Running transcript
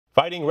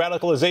Fighting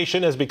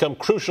radicalization has become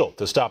crucial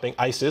to stopping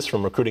ISIS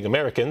from recruiting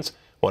Americans.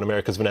 One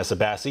America's Vanessa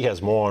Bassi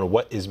has more on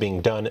what is being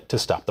done to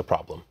stop the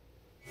problem.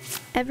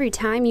 Every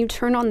time you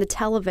turn on the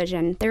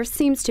television, there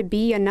seems to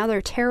be another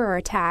terror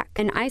attack,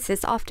 and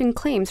ISIS often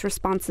claims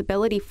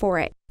responsibility for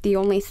it. The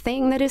only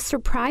thing that is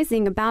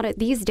surprising about it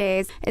these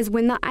days is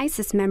when the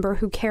ISIS member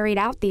who carried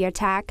out the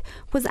attack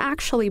was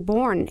actually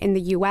born in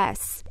the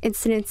U.S.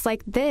 Incidents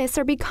like this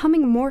are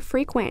becoming more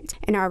frequent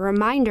and are a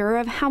reminder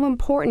of how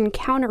important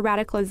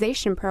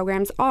counter-radicalization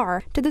programs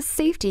are to the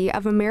safety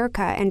of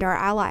America and our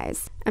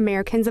allies.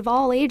 Americans of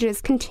all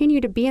ages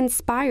continue to be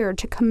inspired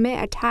to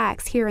commit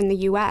attacks here in the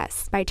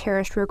U.S. by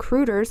terrorist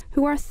recruiters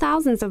who are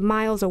thousands of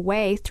miles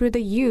away through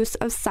the use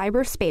of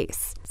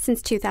cyberspace.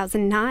 Since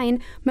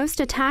 2009, most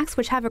attacks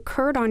which have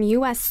occurred on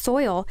U.S.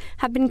 soil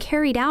have been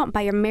carried out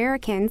by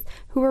Americans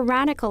who were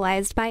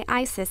radicalized by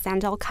ISIS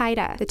and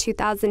al-Qaeda. The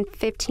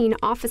 2015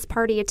 office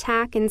party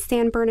attack in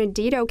San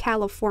Bernardino,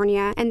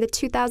 California, and the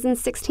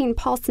 2016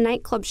 Pulse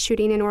nightclub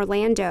shooting in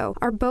Orlando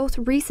are both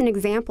recent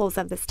examples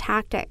of this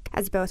tactic,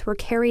 as both were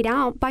carried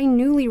out by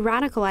newly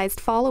radicalized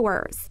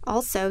followers.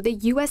 Also, the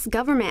U.S.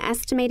 government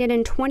estimated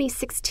in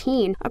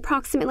 2016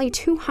 approximately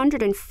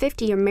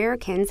 250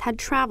 Americans had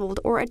traveled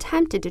or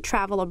attempted to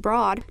travel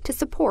abroad to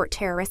support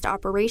terrorist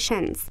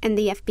operations. And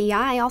the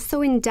FBI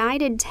also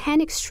indicted 10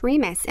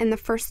 extremists in the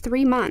first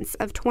 3 months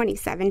of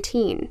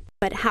 2017.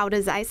 But how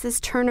does ISIS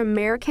turn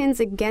Americans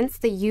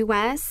against the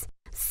U.S.?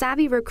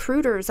 Savvy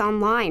recruiters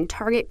online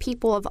target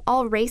people of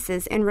all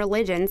races and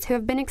religions who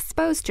have been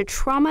exposed to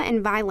trauma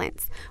and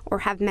violence or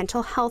have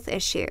mental health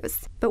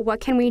issues. But what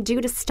can we do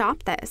to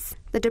stop this?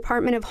 The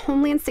Department of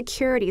Homeland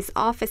Security's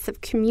Office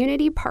of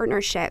Community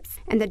Partnerships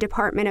and the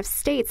Department of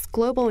State's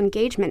Global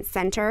Engagement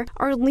Center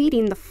are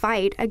leading the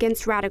fight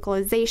against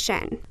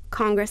radicalization.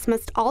 Congress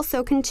must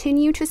also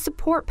continue to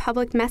support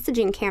public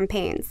messaging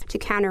campaigns to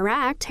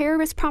counteract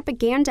terrorist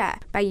propaganda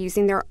by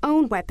using their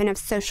own weapon of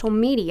social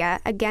media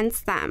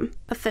against them.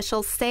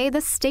 Officials say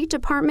the State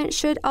Department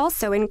should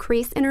also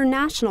increase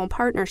international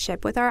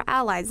partnership with our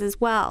allies as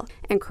well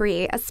and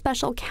create a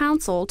special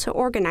council to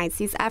organize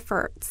these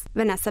efforts.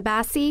 Vanessa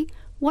Bassi,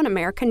 One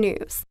America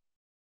News.